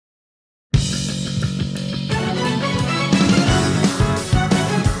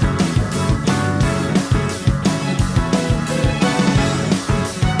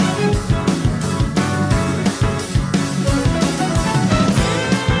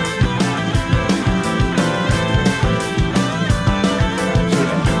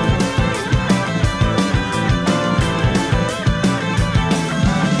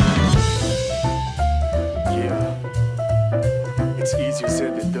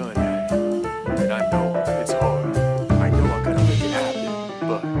done that. And I know it's hard. I know I gotta make it happen,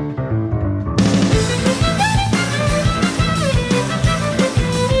 but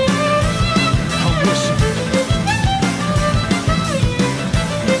I'm wishing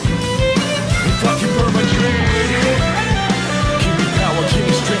if I can burn my dream. Give me power, give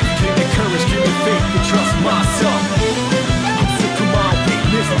me strength, give me courage, give me faith to trust myself. I'm sick of my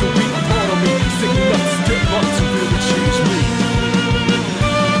weakness, the weak part of me. Sick enough to step up to really change me.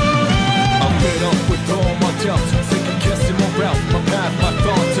 I'm fed up with all my doubts, sick of guessing my route, my path, my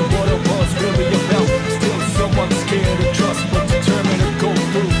thoughts, and what I was really about. Still somewhat scared to trust, but determined to go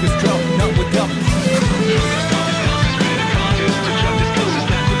through this drought, not without.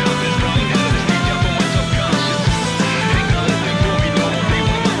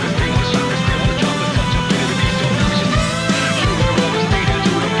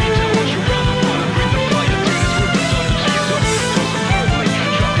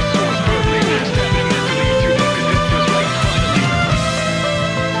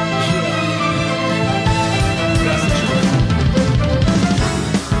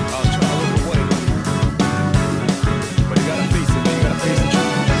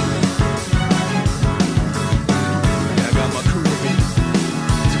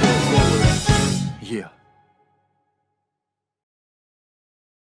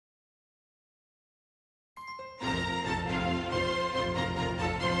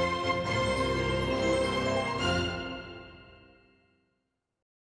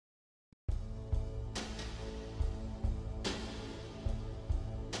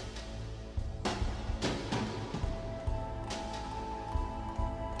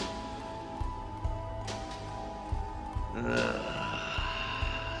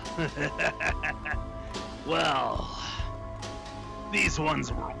 Well, these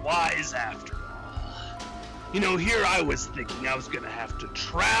ones were wise after all. You know, here I was thinking I was gonna have to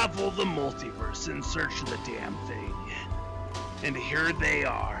travel the multiverse in search of the damn thing. And here they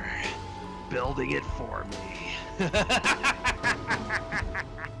are, building it for me.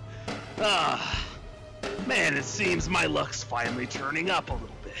 Man, it seems my luck's finally turning up a little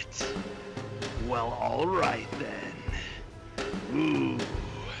bit. Well, alright then. Ooh.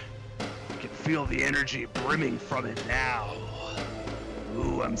 I can feel the energy brimming from it now.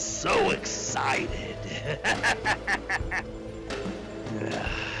 Ooh, I'm so excited.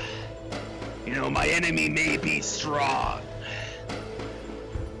 You know, my enemy may be strong,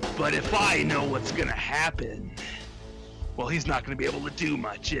 but if I know what's gonna happen, well, he's not gonna be able to do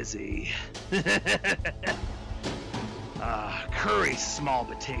much, is he? Curry small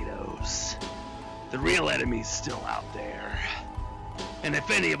potatoes. The real enemy's still out there. And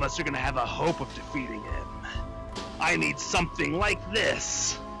if any of us are gonna have a hope of defeating him, I need something like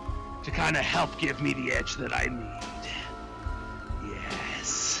this to kind of help give me the edge that I need.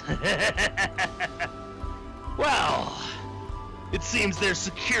 Yes. Well, it seems their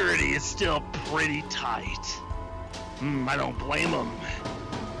security is still pretty tight. I don't blame them.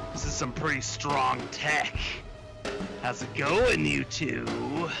 This is some pretty strong tech. How's it going, you two?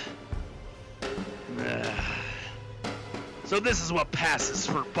 So this is what passes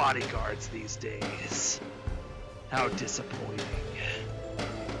for bodyguards these days. How disappointing.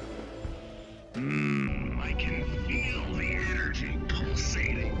 I can feel the energy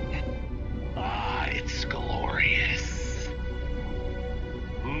pulsating. Ah, it's glorious.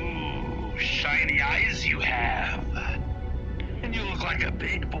 Ooh, shiny eyes you have. And you look like a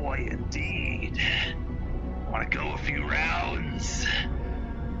big boy indeed. Want to go a few rounds?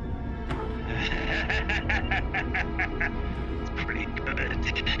 It's pretty good.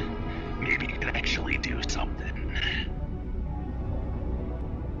 Maybe you could actually do something.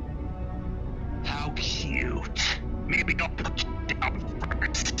 How cute. Maybe I'll put you down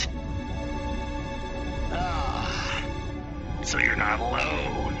first. Ah, so you're not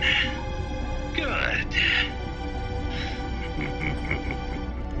alone. Good.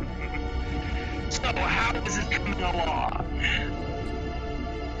 So how is it coming along?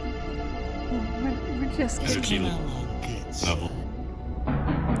 We're just getting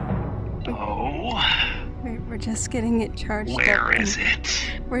We're just getting it charged up. Where is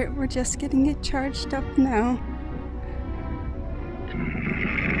it? We're just getting it charged up now.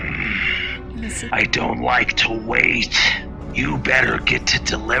 I don't like to wait. You better get to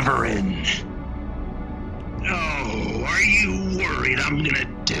delivering. Oh, are you worried I'm gonna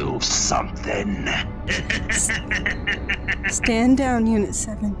do something? Stand down, Unit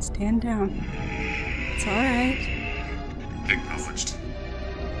 7. Stand down. It's alright. Acknowledged.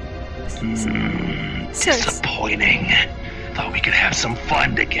 Disappointing. Thought we could have some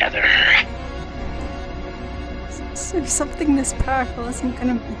fun together. So something this powerful isn't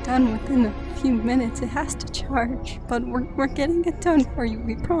gonna be done within a few minutes. It has to charge, but we're getting it done for you,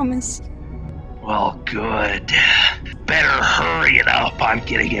 we promise. Well, good. Better hurry it up. I'm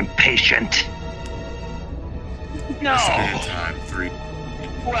getting impatient. No. Time 3.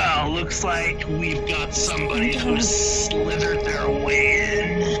 Well, looks like we've got somebody who slithered their way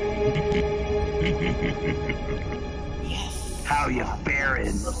in. How you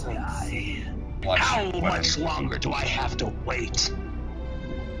faring, little guy? How much longer do I have to wait?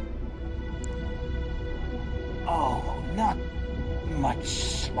 Oh, not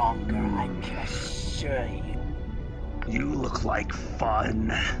much longer, I can assure you. You look like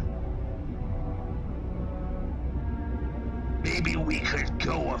fun. Maybe we could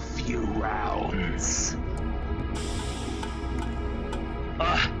go a few rounds.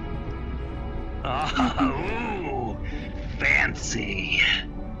 Ooh, fancy.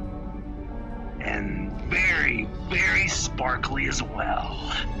 And very, very sparkly as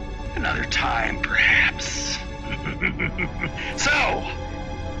well. Another time, perhaps. So,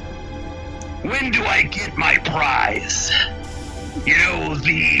 when do I get my prize? You know,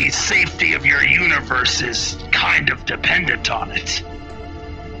 the safety of your universe is kind of dependent on it.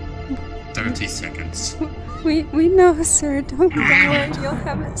 30 seconds. We know, sir. Don't worry. You'll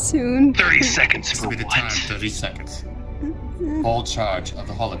have it soon. 30 seconds This for will be the what? time, 30 seconds. Full charge of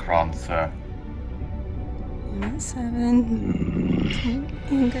the holocron, sir. 7.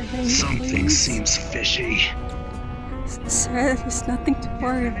 Anger him, Something please. seems fishy. Sir, there's nothing to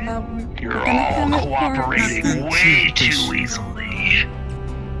worry about. You're We're gonna have all it cooperating for us. way too easily.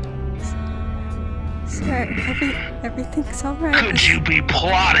 Sir, everything's alright. Could you be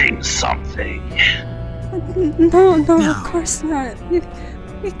plotting something? No, of course not. We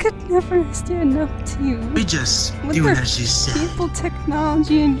could never stand up to you. We just With do our as you say. people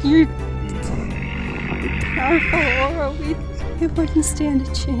technology and your powerful aura, we wouldn't stand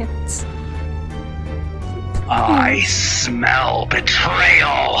a chance. I smell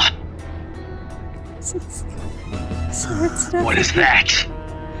betrayal. Sir, it's not. What is that?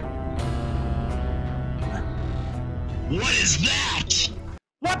 What is that?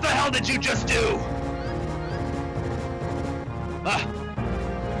 What the hell did you just do? What?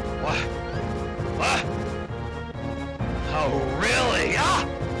 What? Oh, really?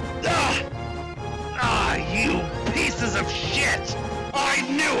 You pieces of shit! I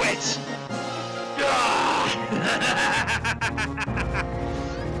knew it!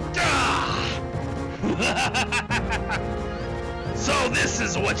 So this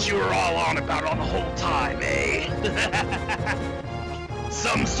is what you were all on about all the whole time, eh?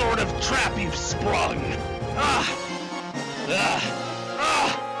 Some sort of trap you've sprung.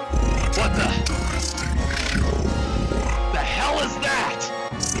 What the hell is that?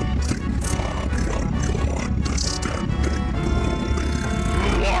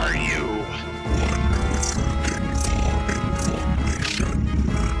 Who are you?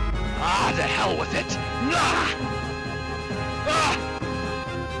 To hell with it.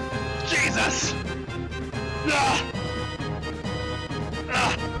 Jesus!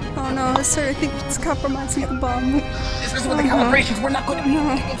 Oh no, sir, I think it's compromising the bomb. This is with the calibrations. We're not going to be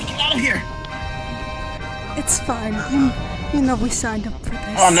able to get out of here. It's fine. You know we signed up for this.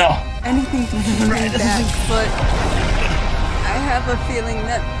 Oh no. Anything to keep me back, but I have a feeling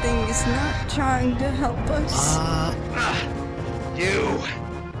that thing is not trying to help us. You.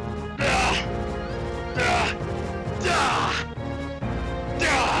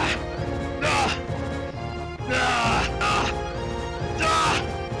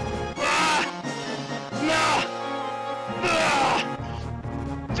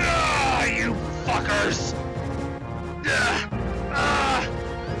 You fuckers.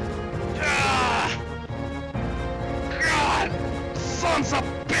 God, sons of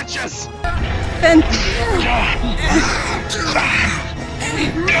bitches. Ben,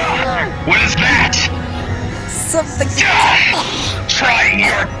 What is that? something. Trying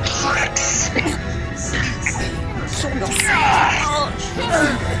your tricks.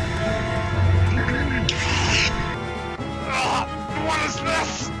 What is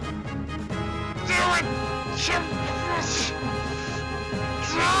this? Do it!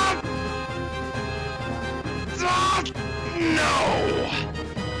 No!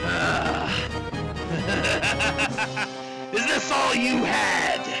 Is this all you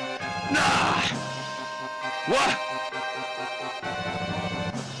had? Nah! What?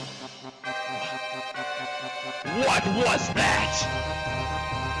 What was that?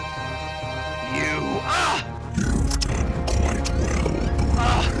 You,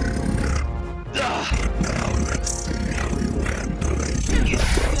 Now let's see how you handle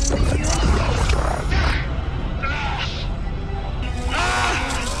it.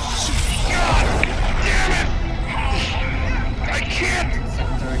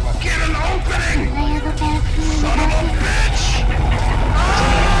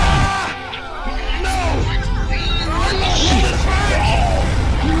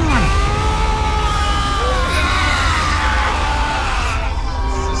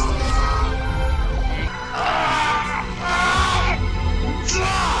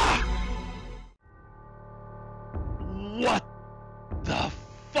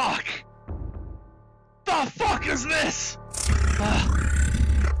 fuck is this?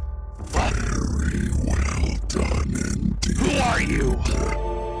 What? Very well done indeed. Who are you?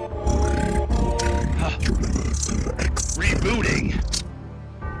 Rebooting?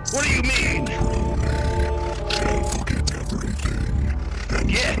 What do you mean? Forget everything.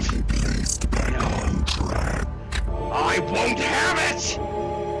 Forget? Placed back on track. I won't have it!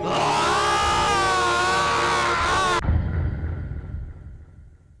 Ah!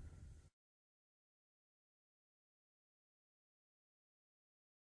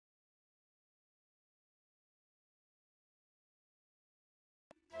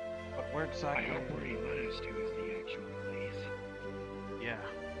 But where exactly? I hope where he led us to is the actual place. Yeah.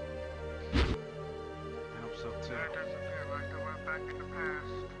 I hope so too. That doesn't feel like I went back in the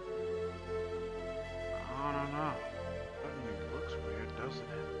past. I don't know. Suddenly it looks weird, doesn't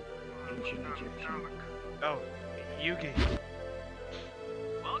it? Ancient Egyptian. Oh, Yugi.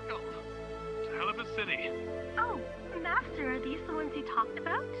 Welcome to Hell of a City. Oh, Master, are these the ones you talked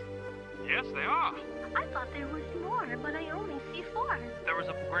about? Yes, they are. I thought there was more, but I only see 4. There was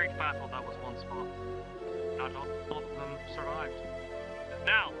a great battle that was once fought. Not all of them survived.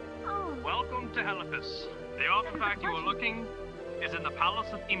 Now, Oh, welcome to Helipus. The artifact you are looking is in the Palace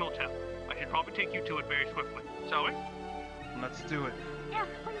of Imhotep. I should probably take you to it very swiftly. Shall we? Let's do it. yes,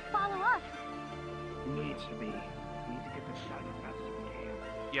 please follow us. Needs to be. We need to get this done as fast as we can.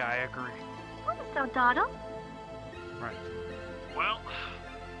 Yeah, I agree. Please don't dawdle. Right. Well,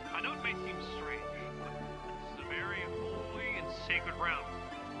 I know it may seem strange, but this is a very holy and sacred realm.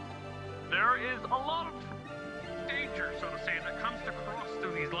 There is a lot of danger, so to say, that comes to cross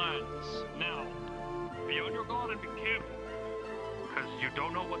through these lands. Now, be on your guard and be careful, because you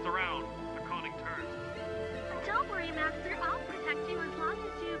don't know what's around the cunning turn. Don't worry, Master. I'll protect you as long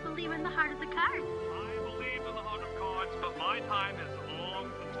as you believe in the heart of the cards. I believe in the heart of cards, but my time is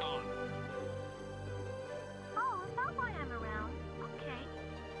long gone. Oh, is that why I'm around? Okay.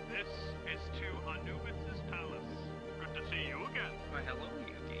 This is to Anubis' palace. Good to see you again. Why, hello,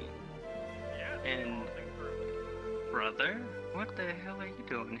 Yugi. Yes. And- passing through. Brother? What the hell are you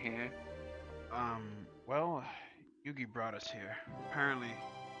doing here? Well, Yugi brought us here. Apparently,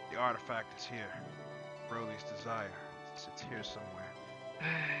 the artifact is here. Broly's desire. It's here somewhere.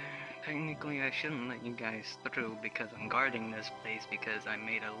 Technically, I shouldn't let you guys through because I'm guarding this place because I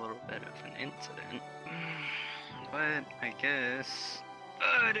made a little bit of an incident. But I guess...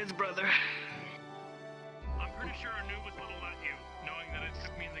 it is, brother. I'm pretty sure Anubis would have let you, knowing that it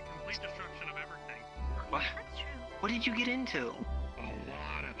could mean the complete destruction of everything. What? That's true. What did you get into? A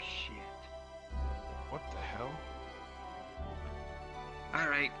lot of shit. What the hell?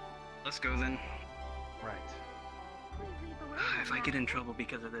 Alright, let's go then. Right. Please lead the way. If I get in trouble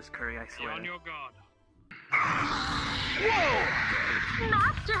because of this curry, I Be swear. on your guard.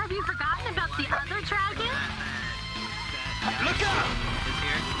 Master, have you forgotten about the other dragon? Look out! Is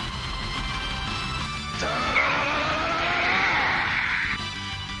here?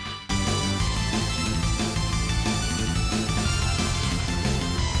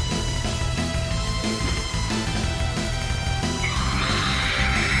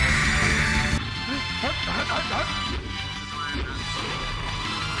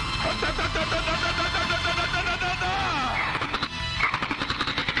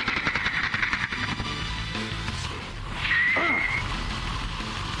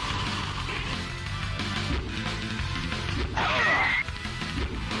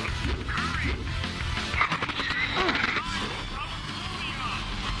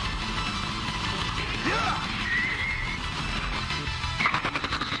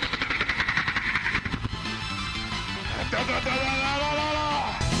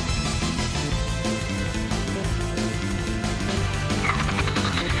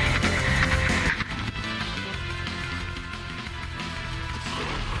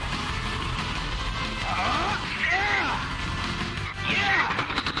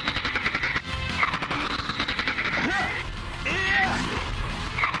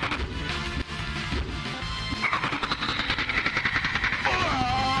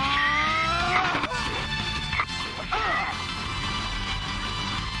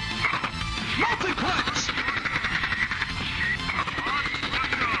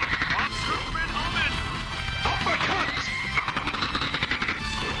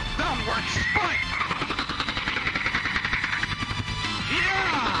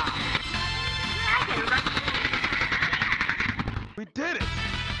 We did it!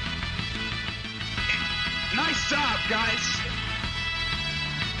 Nice job, guys!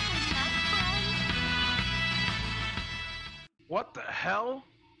 What the hell?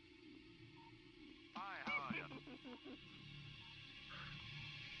 Hi, how are you?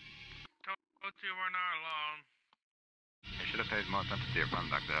 Go to we're not alone. You should have paid more attention to your friend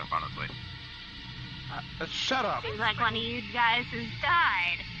back there, honestly. Shut up. Seems like one of you guys has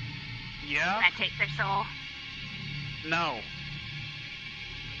died. Yeah? Can I take their soul? No.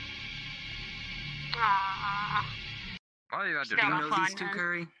 Aww. Well, you got to Still You no know fun, these two, huh?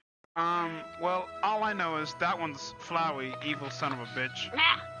 Kuri? Well, all I know is that one's Flowey, evil son of a bitch.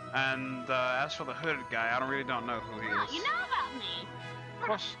 And, as for the hooded guy, I really don't know who he is. You know about me. Of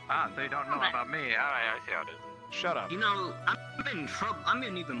course. So you don't know about me. I see how it is. Shut up. You know, I'm in trouble. I'm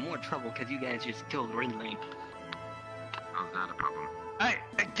in even more trouble because you guys just killed Ridley. How's that a problem? Hey,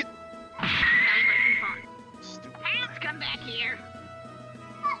 get... Sounds like some fun. Stupid. Let's come back here.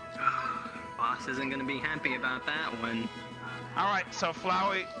 Boss isn't gonna be happy about that one. Alright, so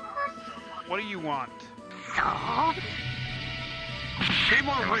Flowey, what do you want? So? Be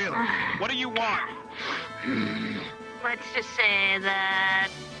more real. What do you want? Let's just say that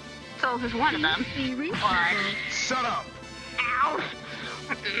Souls is one of them. What? Shut up. Ow!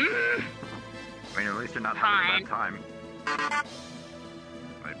 I mean, at least you're not having a bad time.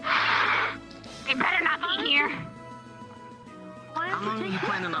 You better not be here. How long are you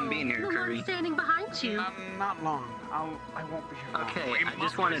planning on being here, Kuri? Standing behind you. Not long. I won't be here long. Okay, I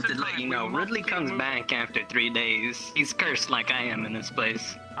just wanted to let you know, Ridley comes back after 3 days. He's cursed like I am in this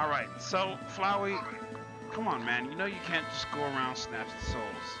place. Alright, so, Flowey, come on, man. You know you can't just go around snatching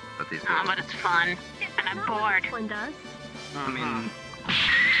souls. But these But it's fun. And I'm bored. One does. I mean,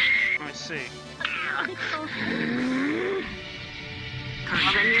 Let me see. Well,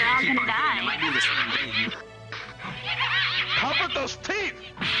 then you're all keep gonna on doing it. It die. might be the same thing. Cover those teeth!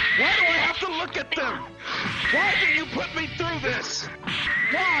 Why do I have to look at them? Why did you put me through this?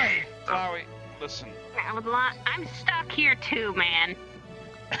 Why? Flowey, listen. I'm stuck here too, man.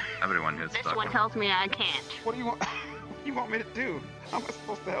 Everyone here's This stuck. one tells me I can't. What do you want? What do you want me to do? How am I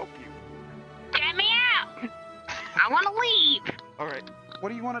supposed to help you? Get me out! I want to leave. Alright, what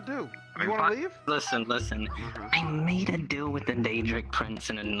do you want to do? I You mean, want to leave? Listen. I made a deal with the Daedric Prince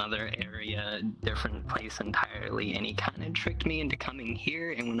in another area, different place entirely, and he kind of tricked me into coming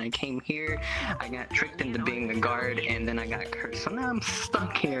here, and when I came here, I got tricked into being a guard, and then I got cursed. So now I'm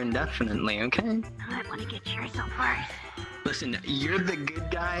stuck here indefinitely, okay? I want to get yourself first. Listen, you're the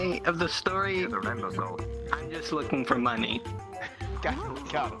good guy of the story. You're the rainbow soul. I'm just looking for money. Got it.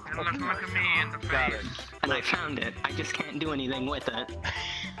 Look at me in the Got face. it. And I found it. I just can't do anything with it.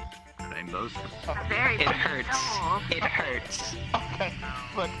 Rainbows. A very It big hurts. soul. It hurts. Okay,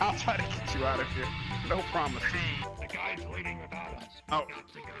 look, I'll try to get you out of here. No promises. The guy's leaving without us. Oh,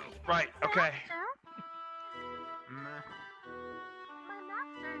 right, okay.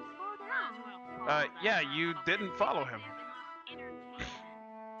 Yeah, you didn't follow him.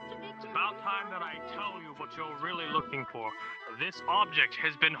 It's about time that I tell you what you're really looking for. This object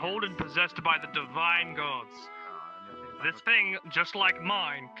has been held and possessed by the divine gods. This thing, just like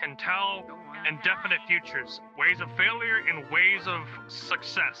mine, can tell indefinite futures, ways of failure and ways of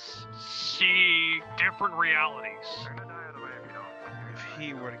success. See different realities. If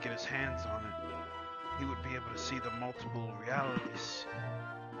he were to get his hands on it, he would be able to see the multiple realities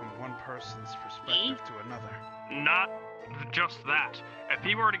from one person's perspective to another. Not just that. If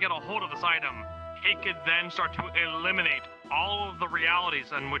he were to get a hold of this item, he could then start to eliminate all of the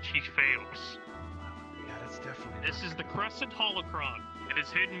realities in which he fails. Yeah, that's definitely... This is the Crescent Holocron. It is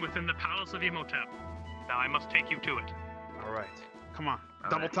hidden within the Palace of Imhotep. Now I must take you to it. Alright, come on,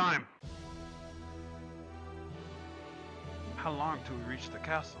 double time. How long till we reach the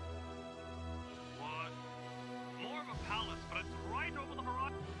castle? What? More of a palace, but it's right over the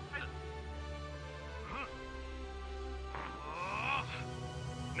horizon.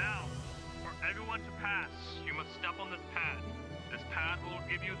 Now, for everyone to pass, you must step on this pad. This pad will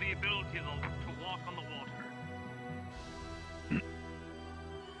give you the ability to walk on the water.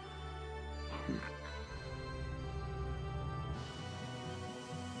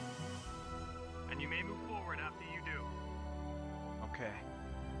 And you may move forward after you do. Okay.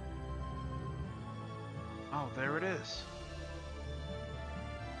 Oh, there it is.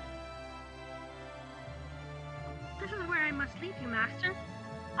 This is where I must leave you, Master.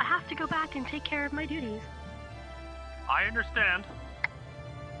 I have to go back and take care of my duties. I understand.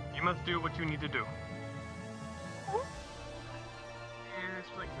 You must do what you need to do.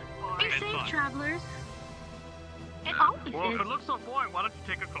 Be It's safe, fine. travelers. It always Well, is. if it looks so boring, why don't you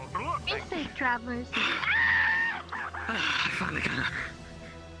take a closer look? Be safe, travelers. I finally got up.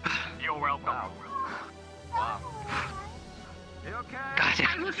 You're welcome. Wow. You okay? God,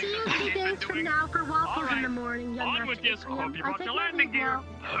 I will see you 2 days from now for waffles in the morning, young On Master with this. Ephraim. Hope you I'll brought take your my landing leave gear. now.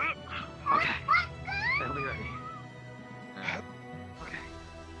 Okay. They'll be ready. Okay.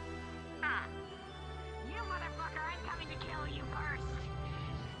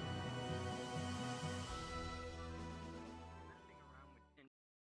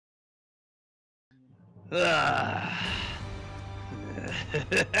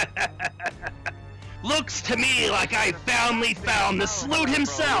 Looks to me like I finally found the sloot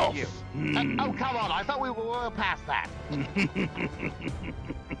himself. Oh, come on, I thought we were past that.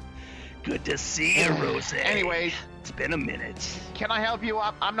 Good to see you, Rose. Anyways, it's been a minute. Can I help you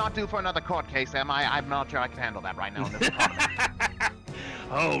up? I'm not due for another court case, am I? I'm not sure I can handle that right now in this economy.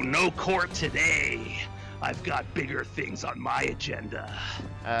 Oh, no court today. I've got bigger things on my agenda.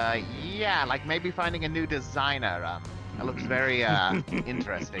 Yeah, like maybe finding a new designer. That looks very,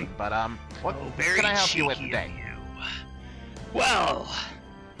 interesting. But, what can I help you with today? Well,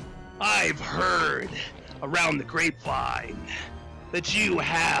 I've heard around the grapevine that you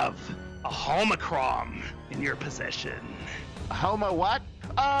have a Holocron in your possession. A homo what?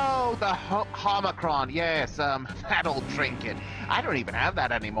 Oh, the Holocron, yes, that old trinket. I don't even have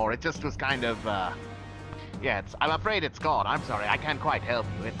that anymore. It just was kind of, yeah, I'm afraid it's gone. I'm sorry, I can't quite help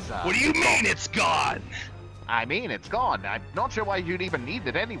you. It's, What do you mean it's gone? I mean, it's gone. I'm not sure why you'd even need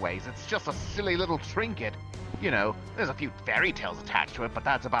it anyways. It's just a silly little trinket. You know, there's a few fairy tales attached to it, but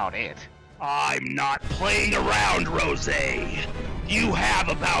that's about it. I'm not playing around, Rose. You have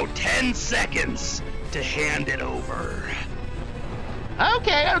about 10 seconds to hand it over.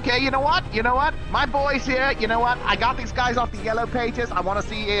 Okay, you know what? My boys here, you know what? I got these guys off the yellow pages. I want to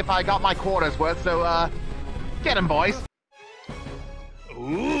see if I got my quarter's worth, so, get them, boys.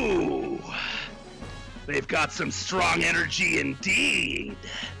 Ooh. They've got some strong energy indeed.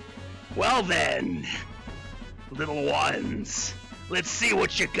 Well then, little ones, let's see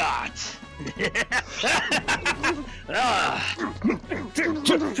what you got. Oh,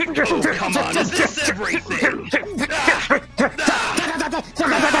 come on, is this everything?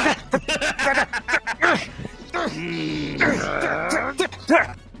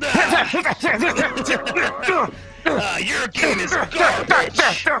 Your game is garbage.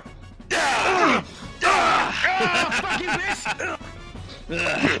 Fuck you,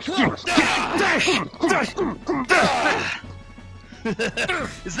 bitch!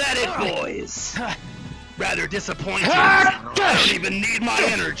 Is that it, boys? Rather disappointing. I don't even need my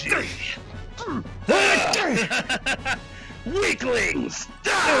energy. Weaklings!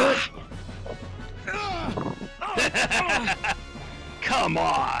 Come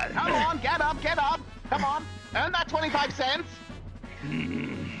on! Come on, get up! Come on, earn that 25 cents!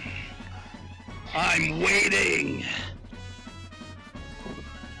 I'm waiting!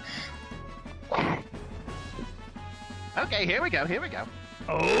 Okay, here we go.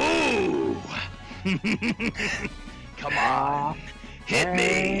 Oh! Come on! Hit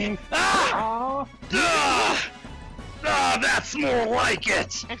me! Ah! That's more like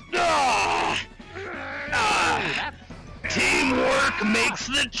it! Teamwork makes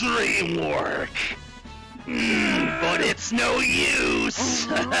the dream work! But it's no use!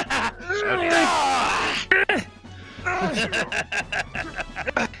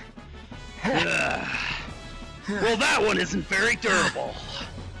 Well, that one isn't very durable.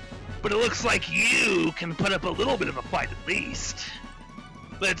 But it looks like you can put up a little bit of a fight at least.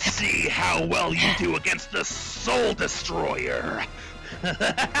 Let's see how well you do against the Soul Destroyer.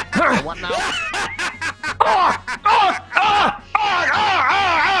 What now?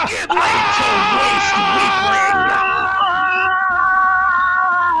 Get ready to waste, weakling!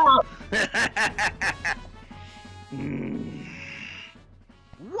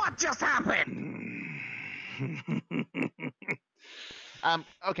 What just happened?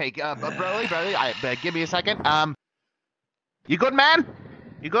 Okay, Broly, give me a second. You good, man?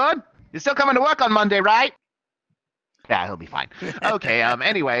 You good? You're still coming to work on Monday, right? Yeah, he'll be fine. Okay,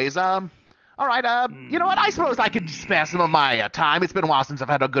 anyways, all right, you know what? I suppose I could spare some of my time. It's been a while since I've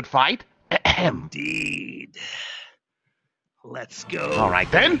had a good fight. Indeed. Let's go. All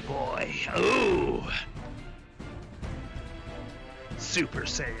right, then. Boy. Ooh. Super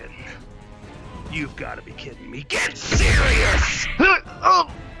Saiyan. You've got to be kidding me. Get serious!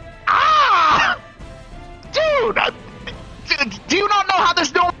 Dude! Do you not know how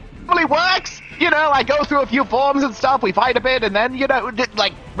this normally works? You know, I go through a few forms and stuff, we fight a bit, and then, you know,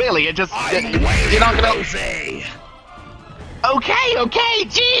 like, really, it just... you're not gonna... Jose. Okay,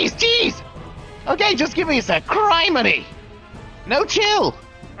 jeez! Okay, just give me a sec. Criminy! No chill!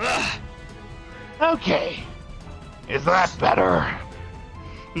 Okay. Is that better?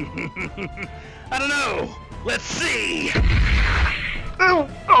 I don't know. Let's see. Oh,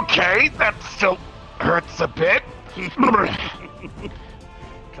 okay, that still hurts a bit.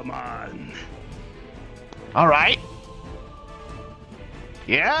 Come on. All right.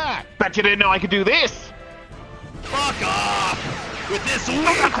 Yeah, bet you didn't know I could do this. Fuck off with this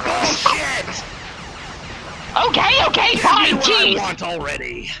weak bullshit. Okay, fine, Give me what jeez. I want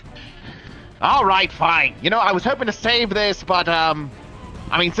already. Alright, fine. You know, I was hoping to save this, but, I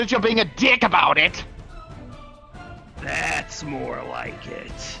mean, since you're being a dick about it... That's more like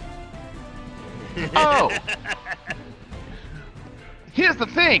it. Oh! Here's the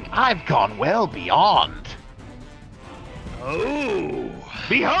thing, I've gone well beyond. Oh!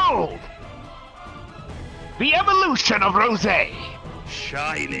 Behold! The evolution of Rosé!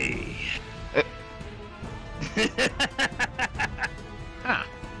 Shiny. Huh.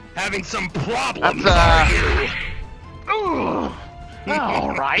 Having some problems, That's, are you? Ooh!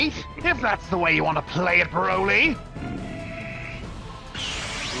 Alright, if that's the way you want to play it, Broly.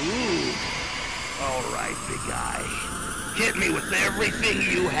 Ooh. Alright, big guy. Hit me with everything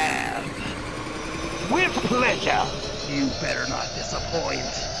you have. With pleasure. You better not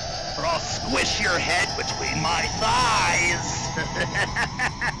disappoint, or I'll squish your head between my thighs.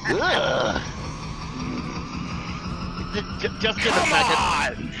 Ugh. Just give a Come second.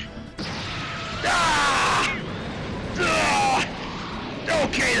 on! Ah! Ah!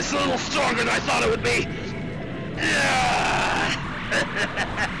 Okay, it's a little stronger than I thought it would be. Ah!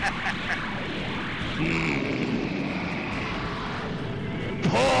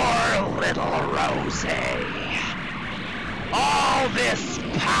 Poor little Rosé. All this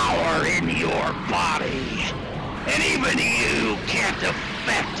power in your body, and even you can't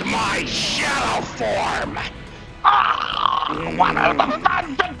affect my shadow form. What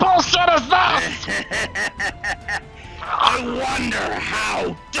the bullshit is this? I wonder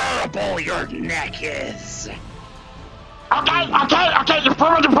how durable your neck is. Okay, you've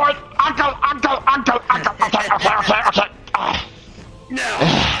proven your point. Uncle. Okay. No.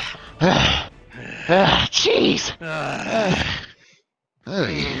 Jeez.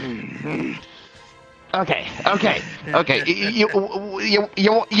 Okay.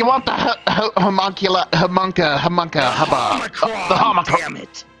 You want the homunculus, the Holocron, damn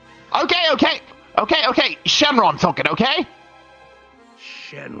it. Okay. Shenron talking, okay?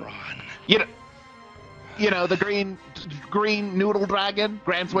 Shenron. You know, the green noodle dragon,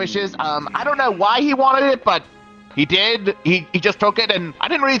 grants wishes. I don't know why he wanted it, but he did. He just took it, and I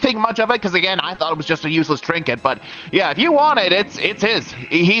didn't really think much of it, because again, I thought it was just a useless trinket, but yeah, if you want it, it's his.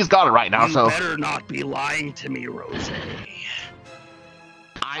 He's got it right now, You so... better not be lying to me, Rosé.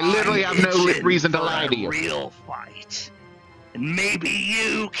 I literally have no reason to lie to you. Real fight. And maybe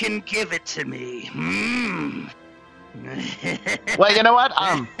you can give it to me. Well, you know what?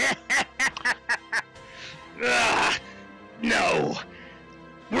 No.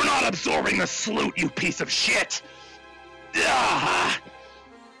 We're not absorbing the sloot, you piece of shit. I'm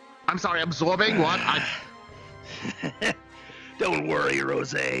sorry, absorbing what? Don't worry,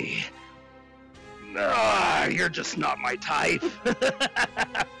 Rosé. You're just not my type.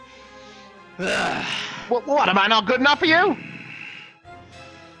 What, am I not good enough for you?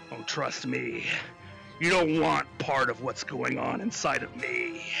 Oh, trust me. You don't want part of what's going on inside of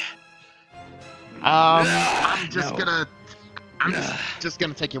me. I'm just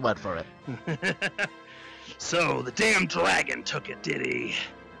gonna take your word for it. So, the damn dragon took it, did he?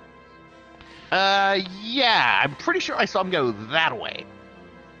 Yeah, I'm pretty sure I saw him go that way.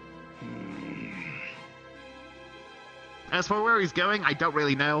 As for where he's going, I don't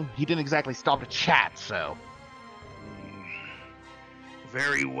really know. He didn't exactly stop to chat, so...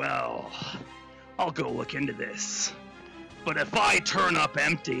 Very well. I'll go look into this. But if I turn up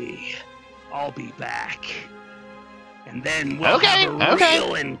empty, I'll be back. And then we'll have a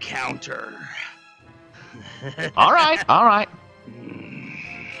real encounter. Alright.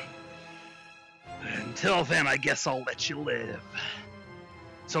 Until then, I guess I'll let you live.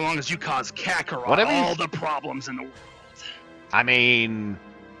 So long as you cause Kakarot all the problems in the world. I mean,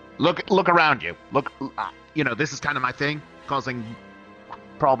 look around you. Look, you know, this is kind of my thing, causing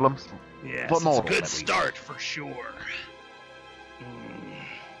problems. Yes, it's a good start for sure.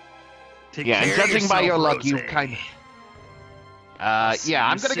 Yeah, and judging by your luck, you kind of... yeah,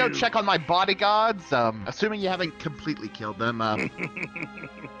 I'm gonna go check on my bodyguards, assuming you haven't completely killed them,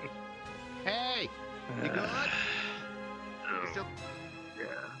 Hey! You good? You still...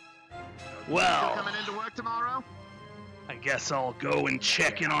 Well... Still coming into work tomorrow? I guess I'll go and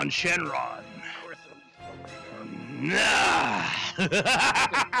check in on Shenron. Nah!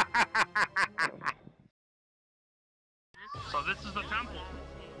 So this is the temple.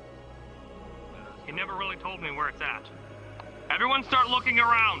 He never really told me where it's at. Everyone start looking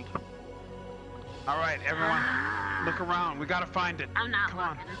around. All right, everyone, look around. We gotta find it. I'm not Come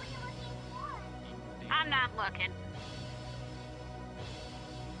looking. I'm not looking.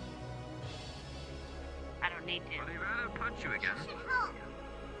 I don't need to. Punch you again.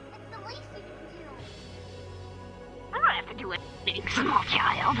 I don't have to do anything, small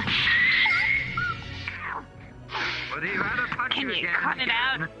child. Would you rather punch Can you you again? cut it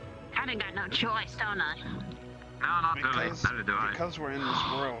out? Kinda got no choice, don't I? No, not really. Neither do I. Because we're in this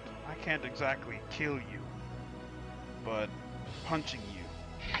world, I can't exactly kill you. But punching you.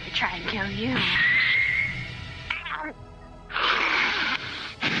 I could try and kill you.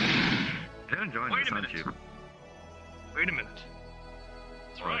 You're enjoying Wait this, a aren't minute. you? Wait a minute.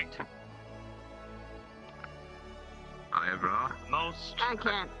 That's right. Hiya, bro. Most I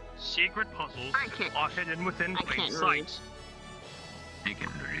can't. secret puzzles I can't. are hidden within I plain can't sight. read. You can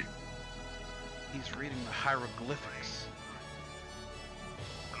read. He's reading the hieroglyphics.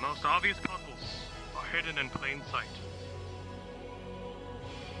 The most obvious puzzles are hidden in plain sight.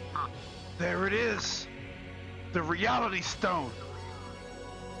 There it is! The reality stone!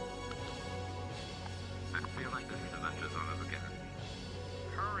 I feel like this is Adventures on us again.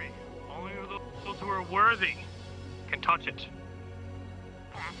 Hurry. Only those who are worthy can touch it.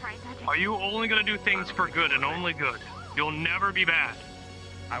 That's right, that's it. Are you only gonna do things for good and only good? You'll never be bad.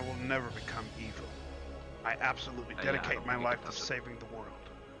 I will never become evil. I absolutely Yeah, I dedicate don't my think life it to does it. saving the world.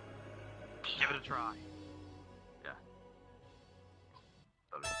 Give it a try. Yeah.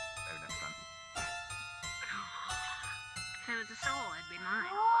 Maybe next time. If it was a soul, it'd be mine.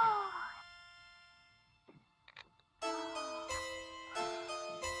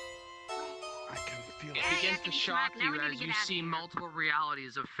 I can feel It it. begins to shock Now we you need to as get you out of see here. multiple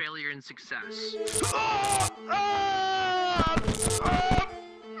realities of failure and success.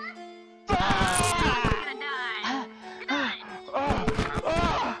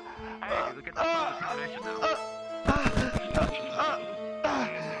 Hey, look at the combination now.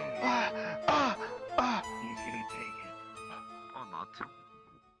 He's gonna take it. Or not.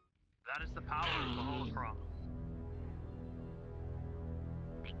 That is the power of the Holocron.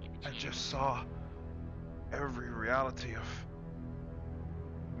 I just saw every reality of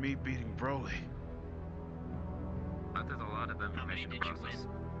me beating Broly. That is a lot of information to process.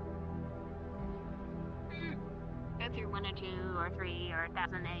 Go through 1 or 2 or 3 or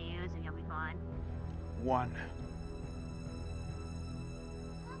 1,000 AUs and you'll be fine. 1.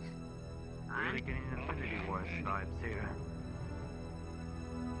 Really getting Infinity Wars vibes here.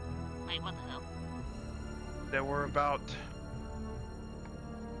 Wait, what the hell? There were about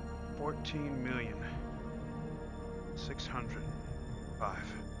 14,605,000.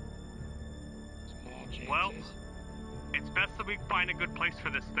 Small changes. Well, it's best that we find a good place for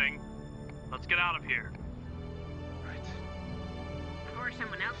this thing. Let's get out of here. Right. Before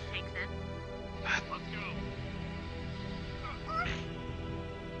someone else takes it. Let's go.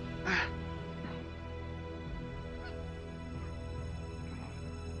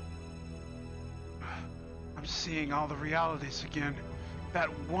 I'm seeing all the realities again. That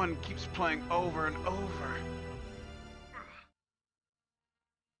one keeps playing over and over.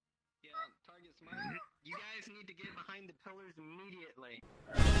 Yeah, target smart. You guys need to get behind the pillars immediately.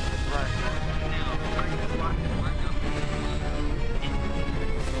 Right. Now, target smart. Mark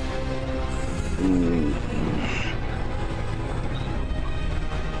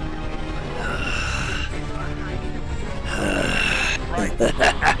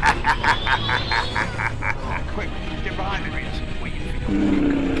Quick, get behind it, Reese.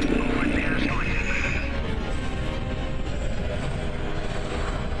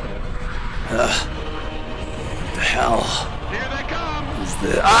 What the hell Here they come! is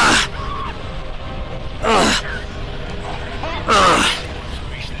this?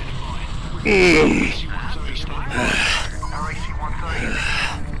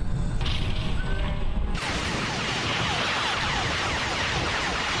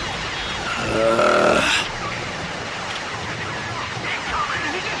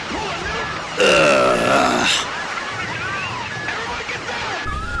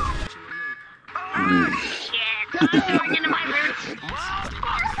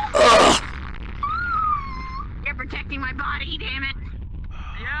 You're protecting my body, damn it!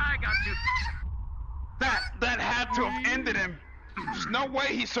 Yeah, I got you. That had to have ended him. There's no way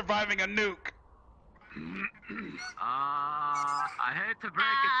he's surviving a nuke. I hate to break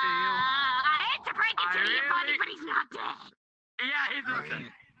it to you. I hate to break it to you, buddy, but he's not dead. Yeah, he's okay.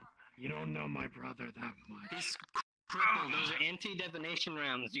 You don't know my brother that much. He's crippled. Those are anti-divination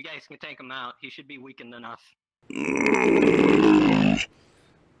rounds. You guys can take him out. He should be weakened enough.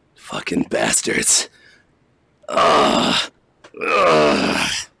 Fucking bastards. Ugh.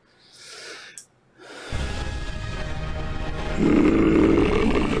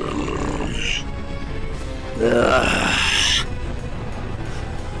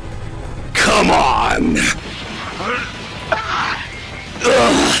 Come on.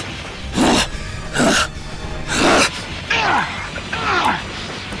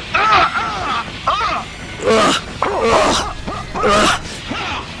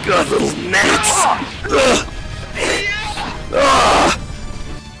 God, little gnats!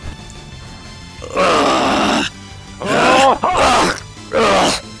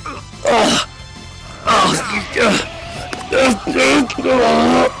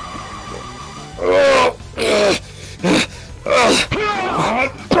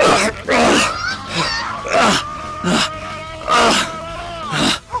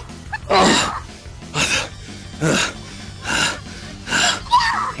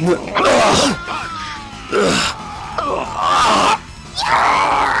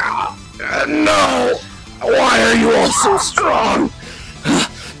 No! Why are you all so strong?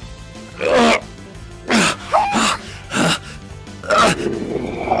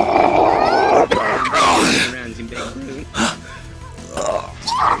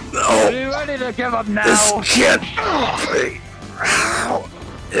 Are you ready to give up now? This can't be.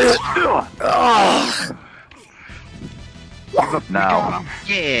 Give up now.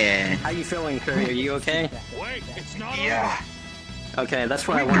 Yeah. How you feeling, Kuri? Are you okay? Wait, it's not Okay, that's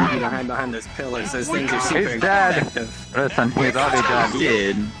why I wanted you to hide behind those pillars. Those things are super He's dead. effective. Listen, he's already dead. We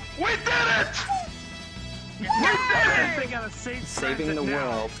did. We did it! We did it! Saving the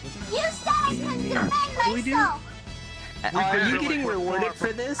world. You said I couldn't defend myself! Are you getting rewarded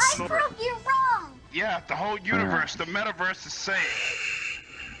for this? I proved you wrong! Yeah, the whole universe, the metaverse is safe.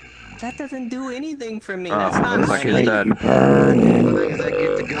 That doesn't do anything for me. Oh, That's not looks like he's dead.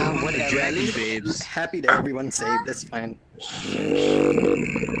 What a dragon, babes. Happy to everyone saved. That's fine.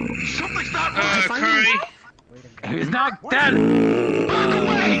 Something's not right, Kuri. He's not dead!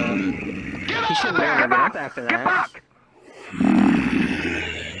 He should have given up after that. Get back!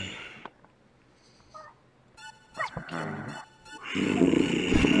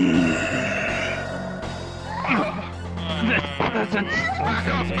 This presence! Back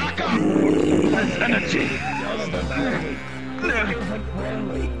up! This energy! I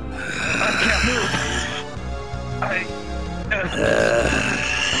can't move! I can't move!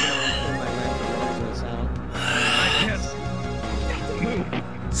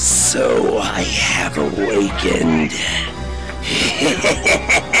 So I have awakened.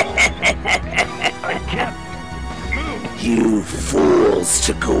 I can't You fools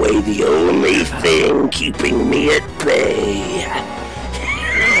took away the only thing keeping me at bay.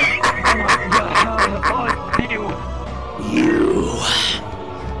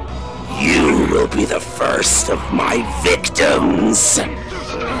 You will be the first of my victims.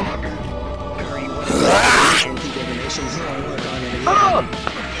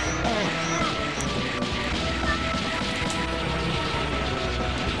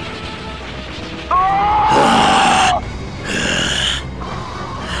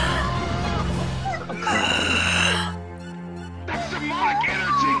 That's demonic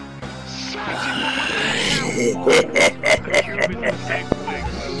energy!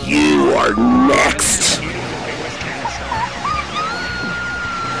 You are next.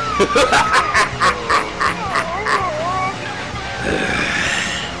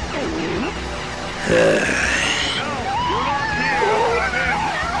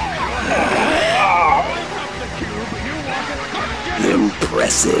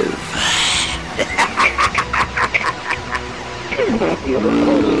 Impressive.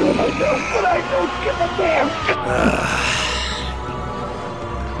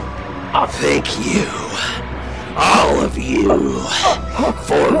 Thank you, all of you,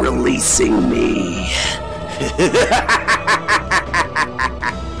 for releasing me.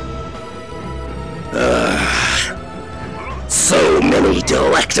 So many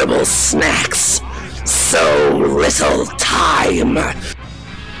delectable snacks, so little time.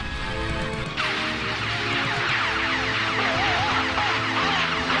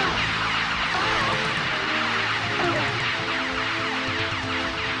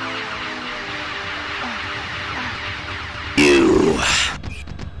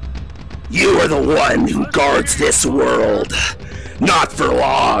 You are the one who guards this world. Not for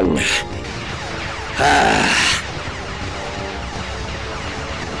long.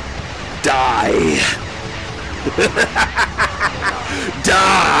 Die.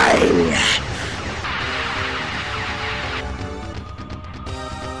 Die.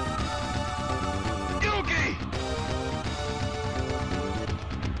 Yugi!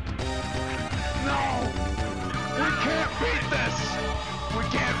 No! We can't beat this! We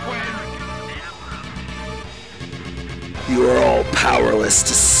can't win! You are all powerless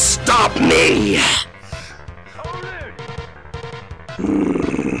to stop me!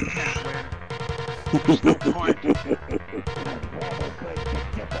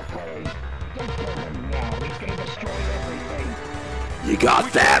 You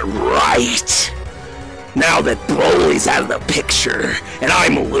got that right! Now that Broly's out of the picture and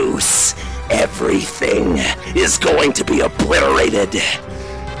I'm loose, everything is going to be obliterated.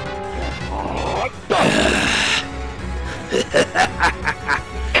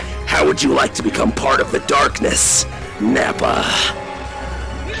 How would you like to become part of the darkness, Nappa?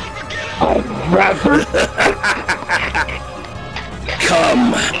 I'd rather.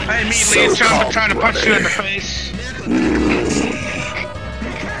 Come. I immediately trying to punch you in the face.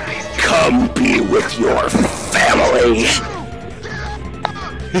 Come be with your family.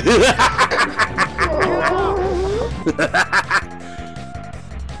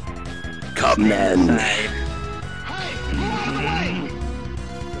 Come then.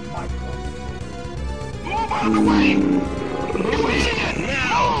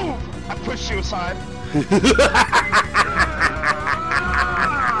 I push you aside.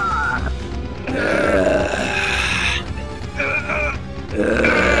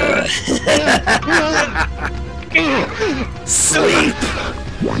 Sleep.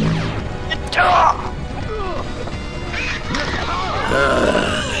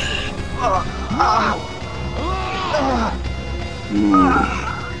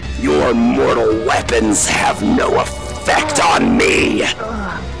 Your mortal weapons have no effect on me.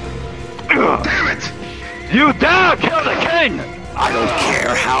 Damn it! You dare kill the king! I don't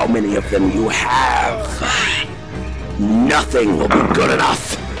care how many of them you have. Nothing will be good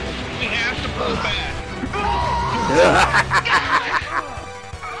enough. We have to pull back.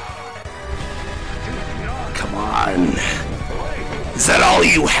 Come on. Is that all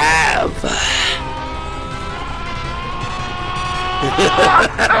you have?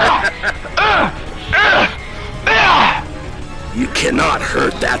 You cannot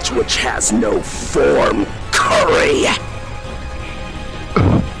hurt that which has no form, Kuri.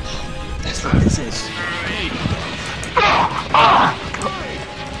 That's what this is.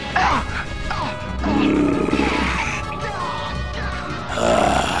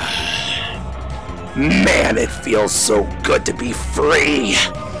 Man, it feels so good to be free.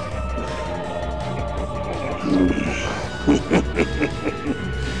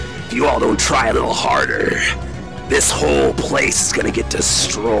 If you all don't try a little harder, this whole place is gonna get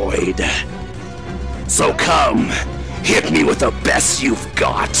destroyed. So come, hit me with the best you've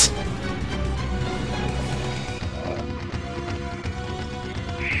got.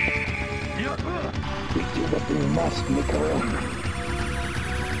 We do what we must, Nico.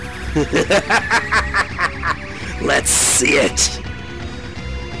 Let's see it.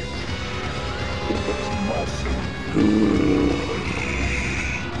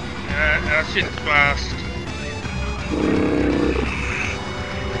 That shit's fast.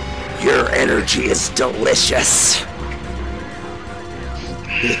 Your energy is delicious.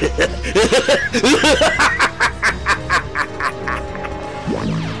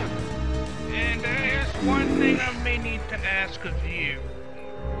 And there is one thing I may need to ask of you.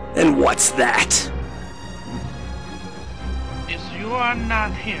 And what's that? If you are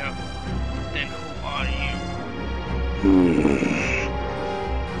not him, then who are you?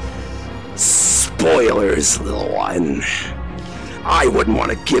 Spoilers, little one. I wouldn't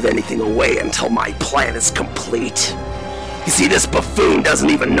want to give anything away until my plan is complete. You see, this buffoon doesn't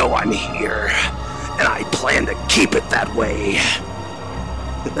even know I'm here, and I plan to keep it that way.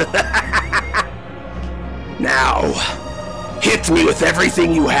 Now, hit me with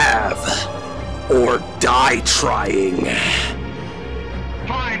everything you have, or die trying.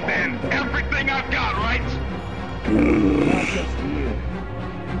 Fine then, everything I've got, right?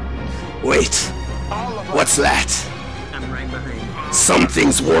 Wait, what's that? I'm right behind you.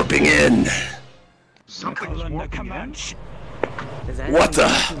 Something's warping in. Something's warping in? Is that What the?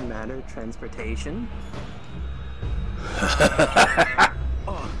 matter transportation?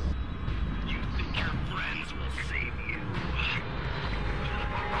 You think your friends will save you?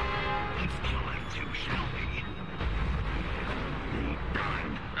 Let's kill him too, shall we?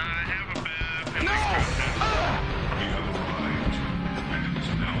 Have a bath. No! You have arrived, and it is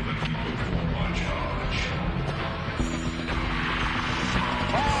now that you perform my charge.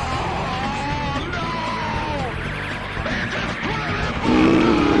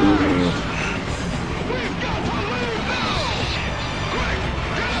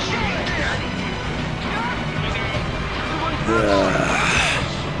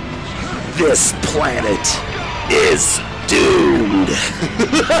 This planet is doomed.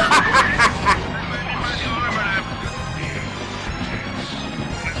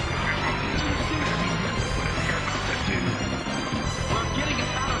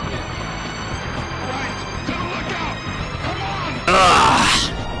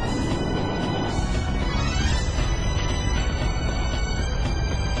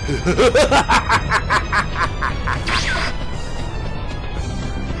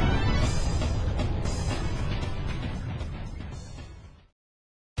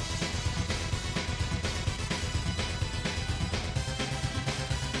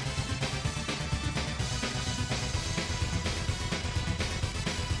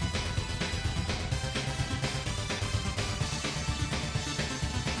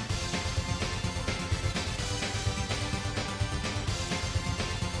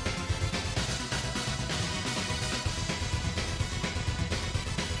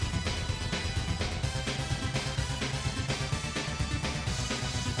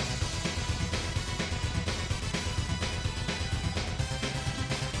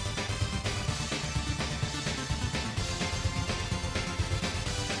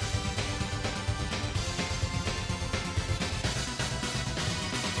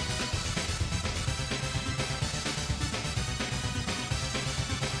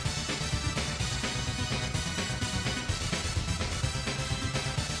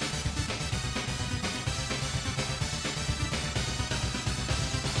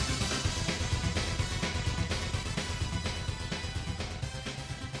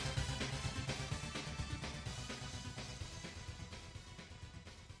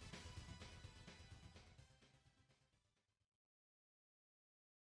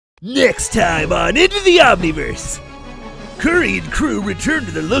 Next time on Into the Omniverse. Kuri and crew return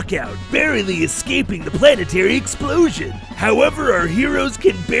to the lookout, barely escaping the planetary explosion. However, our heroes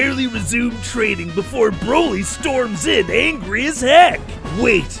can barely resume training before Broly storms in, angry as heck.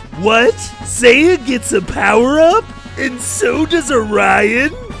 Wait, what? Seiya gets a power-up? And so does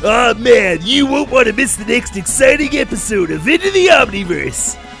Orion? Aw man, you won't want to miss the next exciting episode of Into the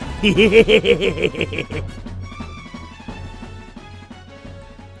Omniverse.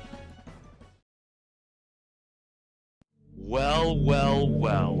 Well, well,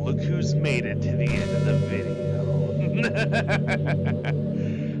 well, look who's made it to the end of the video.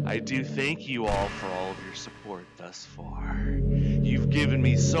 I do thank you all for all of your support thus far. You've given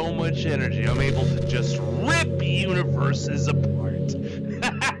me so much energy, I'm able to just rip universes apart.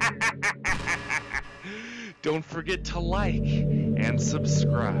 Don't forget to like and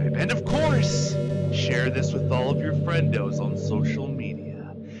subscribe. And of course, share this with all of your friendos on social media.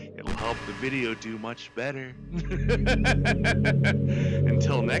 It'll help the video do much better.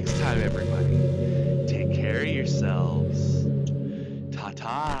 Until next time, everybody, take care of yourselves.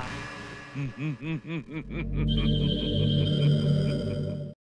 Ta-ta.